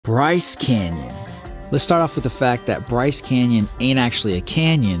Bryce Canyon. Let's start off with the fact that Bryce Canyon ain't actually a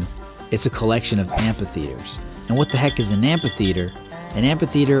canyon, it's a collection of amphitheaters. And what the heck is an amphitheater? An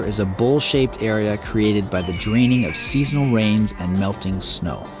amphitheater is a bowl-shaped area created by the draining of seasonal rains and melting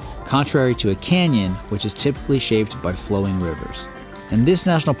snow, contrary to a canyon, which is typically shaped by flowing rivers. And this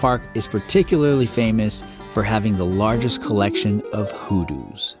national park is particularly famous for having the largest collection of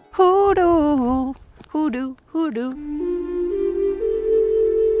hoodoos. Hoodoo, hoodoo, hoodoo.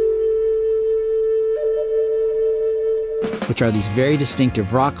 Which are these very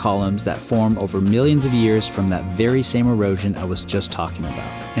distinctive rock columns that form over millions of years from that very same erosion I was just talking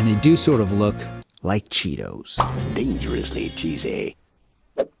about. And they do sort of look like Cheetos. Dangerously cheesy.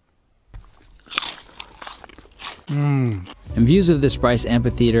 And views of this Bryce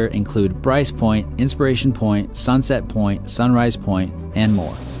Amphitheater include Bryce Point, Inspiration Point, Sunset Point, Sunrise Point, and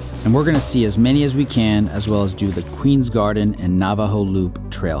more. And we're going to see as many as we can, as well as do the Queen's Garden and Navajo Loop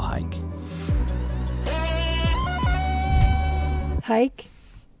trail hike. Hike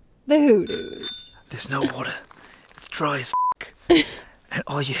the hoodoos. There's no water. It's dry as fuck. And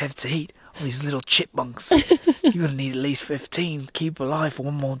all you have to eat are these little chipmunks. You're gonna need at least 15 to keep alive for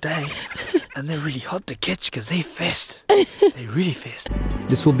one more day. And they're really hard to catch because they fast. They really fast.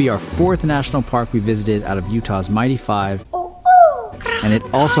 This will be our 4th national park we visited out of Utah's Mighty 5. And it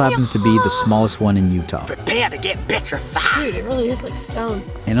also happens to be the smallest one in Utah. Prepare to get petrified. Dude, it really is like stone.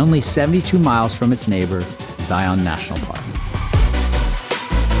 And only 72 miles from its neighbor, Zion National Park.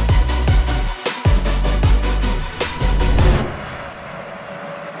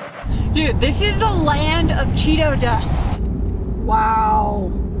 Dude, this is the land of Cheeto dust. Wow.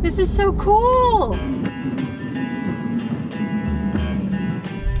 This is so cool. Woo.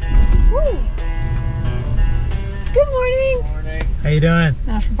 Good morning. Morning. How you doing?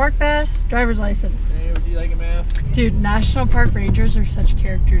 National Park Pass, driver's license. Hey, would you like a math? Dude, National Park Rangers are such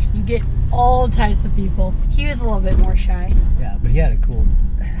characters. You get all types of people. He was a little bit more shy. Yeah, but he had a cool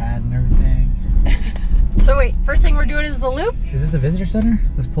hat and everything. So wait, first thing we're doing is the loop? Is this the visitor center?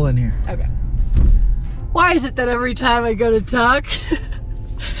 Let's pull in here. Okay. Why is it that every time I go to talk,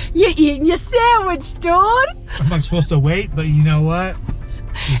 you're eating your sandwich, dude? I'm supposed to wait, but you know what?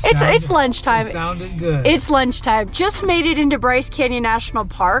 It's lunchtime. It sounded good. It's lunchtime. Just made it into Bryce Canyon National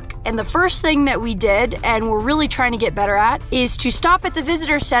Park, and the first thing that we did, and we're really trying to get better at, is to stop at the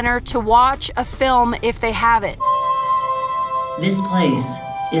visitor center to watch a film if they have it. This place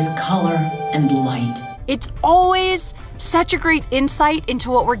is color and light. It's always such a great insight into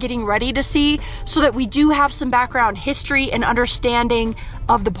what we're getting ready to see, so that we do have some background history and understanding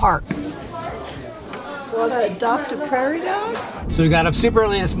of the park. Want to adopt a prairie dog? So we got up super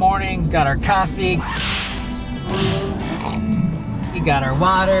early this morning, got our coffee, we got our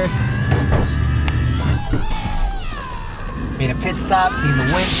water, made a pit stop, cleaned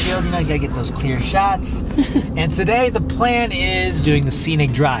the windshield, you know, you gotta get those clear shots. And today the plan is doing the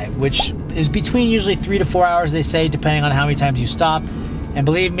scenic drive, which is between usually 3 to 4 hours, they say, depending on how many times you stop. And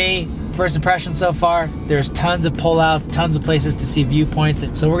believe me, first impression so far, there's tons of pullouts, tons of places to see viewpoints.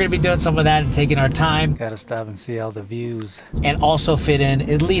 So we're gonna be doing some of that and taking our time. Gotta stop and see all the views. And also fit in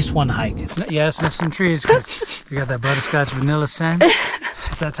at least one hike. Yeah, sniff some trees because we got that butterscotch vanilla scent.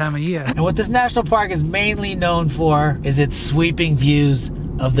 It's that time of year. And what this national park is mainly known for is its sweeping views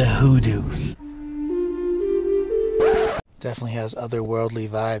of the hoodoos. Definitely has otherworldly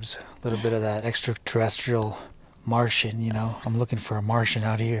vibes. A little bit of that extraterrestrial Martian, you know. I'm looking for a Martian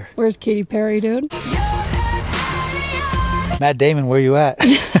out here. Where's Katy Perry, dude? Matt Damon, where you at?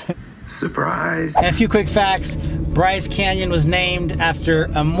 Surprise. And a few quick facts. Bryce Canyon was named after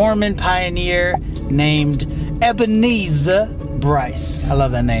a Mormon pioneer named Ebenezer Bryce. I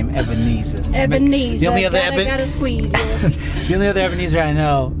love that name, Ebenezer. Ebenezer. The only other gotta squeeze it. The only other Ebenezer I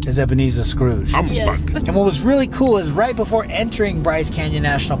know is Ebenezer Scrooge. Yes. And what was really cool is right before entering Bryce Canyon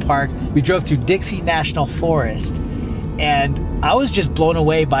National Park, we drove through Dixie National Forest. And I was just blown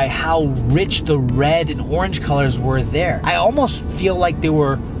away by how rich the red and orange colors were there. I almost feel like they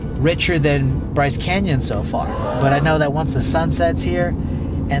were richer than Bryce Canyon so far. But I know that once the sun sets here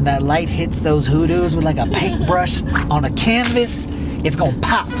and that light hits those hoodoos with like a paintbrush on a canvas, it's gonna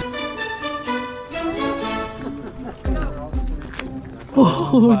pop.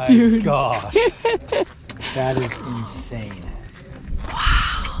 Oh, my dude. God. That is insane.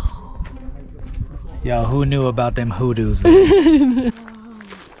 Wow. Yo, who knew about them hoodoos? You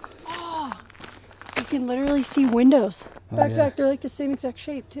can literally see windows. Oh, Back to yeah. back, they're like the same exact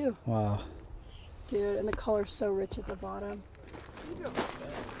shape too. Wow. Dude, and the color's so rich at the bottom.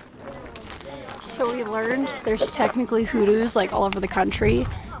 So we learned there's technically hoodoos like all over the country,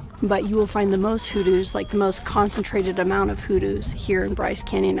 but you will find the most hoodoos, like the most concentrated amount of hoodoos here in Bryce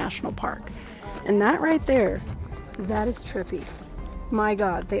Canyon National Park. And that right there, that is trippy. My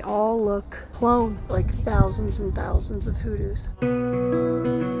God, they all look clone, like thousands and thousands of hoodoos.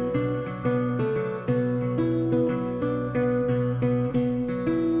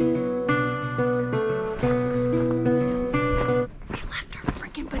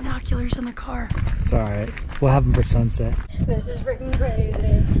 Binoculars in the car. It's all right. We'll have them for sunset. This is freaking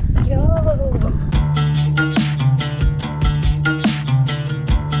crazy. Yo!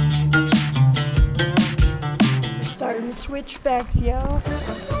 Starting switchbacks, yo.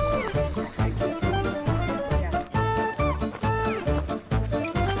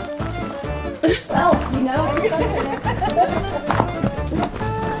 Well, you know.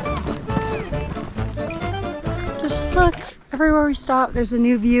 Just look. Everywhere we stop, there's a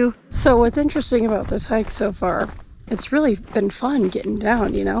new view. So what's interesting about this hike so far, it's really been fun getting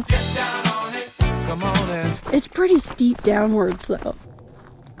down, you know? Get down on it. Come on in. It's pretty steep downwards though.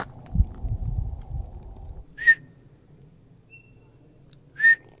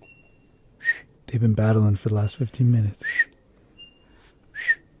 They've been battling for the last 15 minutes.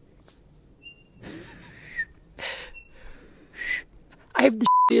 I have the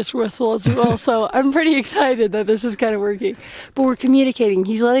shittiest whistle as well, so I'm pretty excited that this is kind of working. But we're communicating.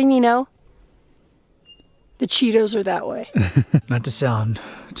 He's letting me know the Cheetos are that way. Not to sound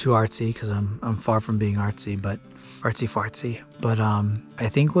too artsy, because I'm far from being artsy, but artsy fartsy. But I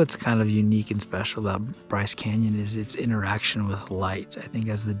think what's kind of unique and special about Bryce Canyon is its interaction with light. I think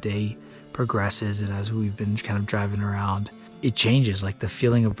as the day progresses and as we've been kind of driving around, it changes. Like the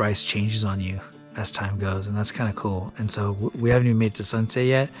feeling of Bryce changes on you as time goes, and that's kind of cool. And so we haven't even made it to sunset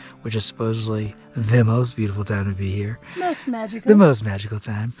yet, which is supposedly the most beautiful time to be here. Most magical. The most magical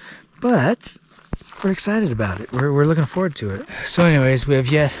time. But we're excited about it. We're looking forward to it. So anyways, we have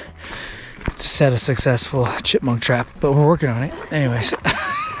yet to set a successful chipmunk trap, but we're working on it. Anyways.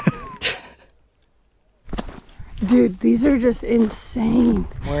 Dude, these are just insane.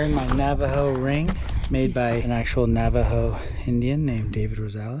 Wearing my Navajo ring, made by an actual Navajo Indian named David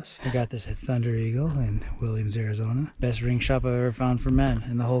Rosales. I got this at Thunder Eagle in Williams, Arizona. Best ring shop I've ever found for men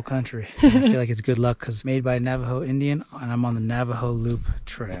in the whole country. And I feel like it's good luck because made by a Navajo Indian, and I'm on the Navajo Loop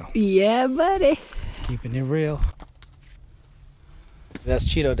Trail. Yeah, buddy. Keeping it real. That's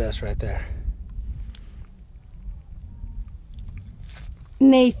Cheeto dust right there.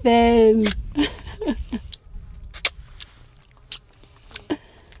 Nathan.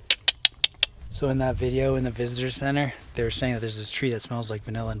 So in that video in the visitor center, they were saying that there's this tree that smells like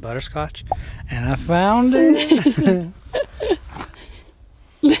vanilla and butterscotch, and I found it.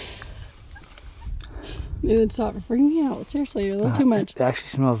 Dude, stop freaking me out. Seriously, you're a little too much. It actually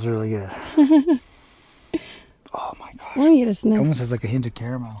smells really good. Oh my gosh. Let me get a It sniff. almost has like a hint of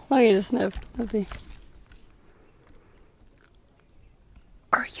caramel. Let me get a sniff. Let's see.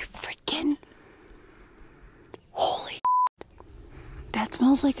 Are you freaking? Holy. That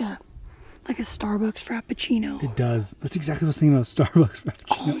smells like a Starbucks Frappuccino. It does. That's exactly what I was thinking about Starbucks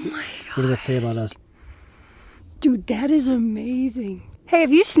Frappuccino. Oh my God. What does that say about us? Dude, that is amazing. Hey,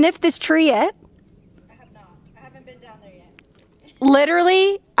 have you sniffed this tree yet? I have not. I haven't been down there yet.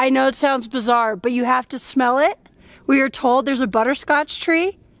 Literally, I know it sounds bizarre, but you have to smell it. We are told there's a butterscotch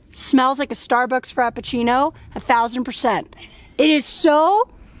tree. Smells like a Starbucks Frappuccino, 1000%. It is so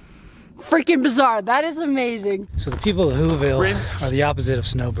freaking bizarre. That is amazing. So the people of Whoville are the opposite of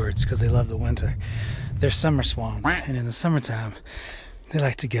snowbirds because they love the winter. They're summer swans, and in the summertime, they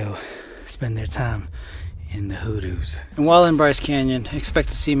like to go spend their time in the hoodoos. And while in Bryce Canyon, expect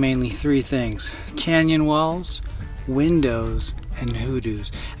to see mainly three things: canyon walls, windows, and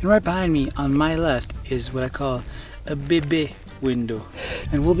hoodoos. And right behind me, on my left, is what I call a bébé window.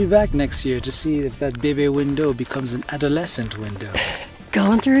 And we'll be back next year to see if that bébé window becomes an adolescent window.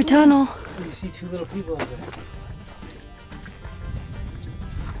 Going through a tunnel. You see two little people over there.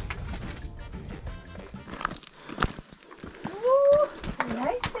 Ooh, I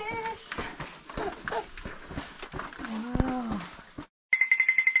like this. Wow.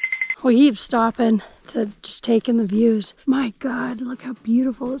 We keep stopping to just take in the views. My God, look how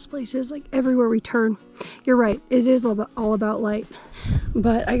beautiful this place is. Like everywhere we turn. You're right, it is all about light.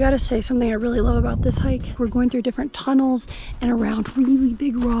 But I gotta say, something I really love about this hike, we're going through different tunnels and around really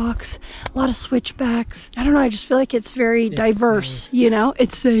big rocks, a lot of switchbacks. I don't know, I just feel like it's very diverse, you know?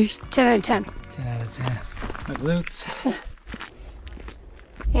 It's safe. 10 out of 10. 10 out of 10. My glutes.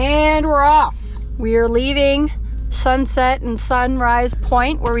 And we're off. We are leaving Sunset and Sunrise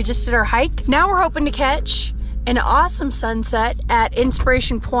Point where we just did our hike. Now we're hoping to catch an awesome sunset at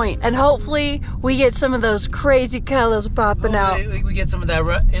Inspiration Point, and hopefully we get some of those crazy colors popping out. We get some of that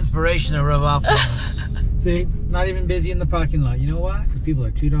inspiration to rub off on us. See, not even busy in the parking lot. You know why? Because people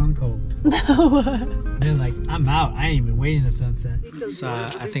are too darn cold. They're like, I'm out. I ain't even waiting the sunset. So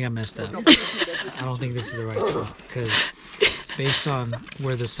I think I messed up. I don't think this is the right spot, because based on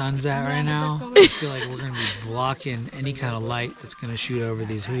where the sun's at right now, I feel like we're going to be blocking any kind of light that's going to shoot over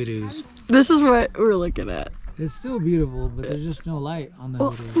these hoodoos. This is what we're looking at. It's still beautiful, but there's just no light on the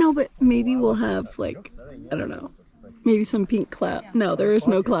hoodoos. No, but maybe we'll have, like, I don't know, maybe some pink cloud. No, there is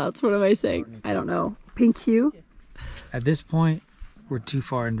no clouds. What am I saying? I don't know. Pink hue? At this point, we're too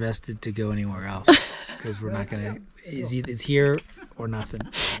far invested to go anywhere else, because we're not going to, it's here or nothing.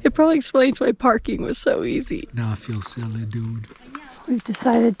 It probably explains why parking was so easy. Now I feel silly, dude. We've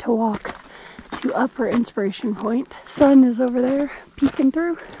decided to walk to Upper Inspiration Point. Sun is over there peeking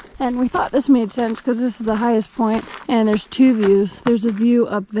through, and we thought this made sense because this is the highest point, and there's two views. There's a view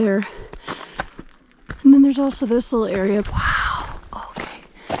up there, and then there's also this little area. Wow, okay,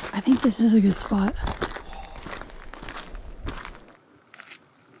 I think this is a good spot.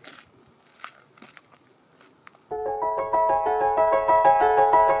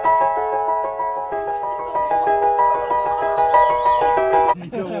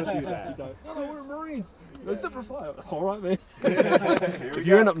 All right, man. If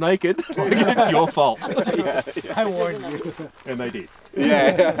you end up naked, it's your fault. I warned you. And they did.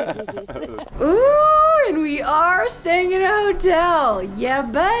 Yeah. Ooh, and we are staying in a hotel. Yeah,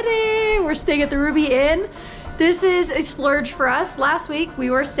 buddy. We're staying at the Ruby Inn. This is a splurge for us. Last week, we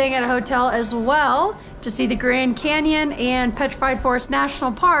were staying at a hotel as well to see the Grand Canyon and Petrified Forest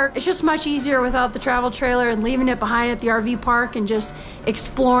National Park. It's just much easier without the travel trailer and leaving it behind at the RV park and just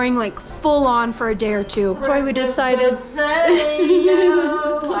exploring like full on for a day or two. That's why we decided.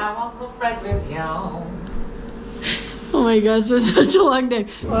 Oh my gosh, it was such a long day.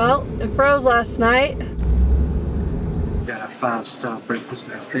 Well, it froze last night. Got a 5-star breakfast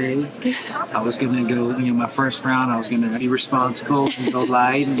buffet. I was gonna go, my first round, I was gonna be responsible and go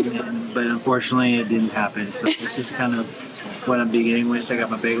light, but unfortunately it didn't happen. So this is kind of what I'm beginning with. I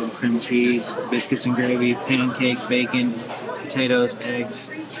got my bagel and cream cheese, biscuits and gravy, pancake, bacon, potatoes, eggs,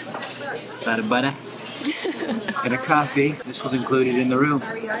 side of butter, and a coffee. This was included in the room.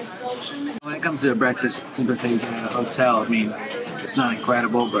 When it comes to the breakfast buffet at a hotel, I mean, it's not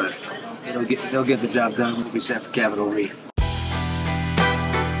incredible, but they'll get the job done when we set for Capitol Reef.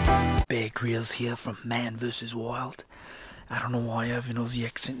 Bear Grylls here from Man vs. Wild. I don't know why I have an Aussie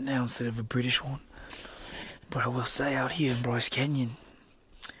accent now instead of a British one, but I will say out here in Bryce Canyon,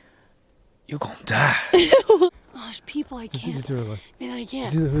 you're gonna die. Oh, there's people I can't. Man, I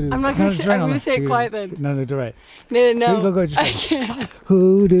can't. I'm not gonna say. I'm gonna say it quiet then. No, do it. No. Go, I can't.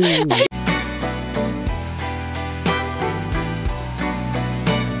 Hoodoo.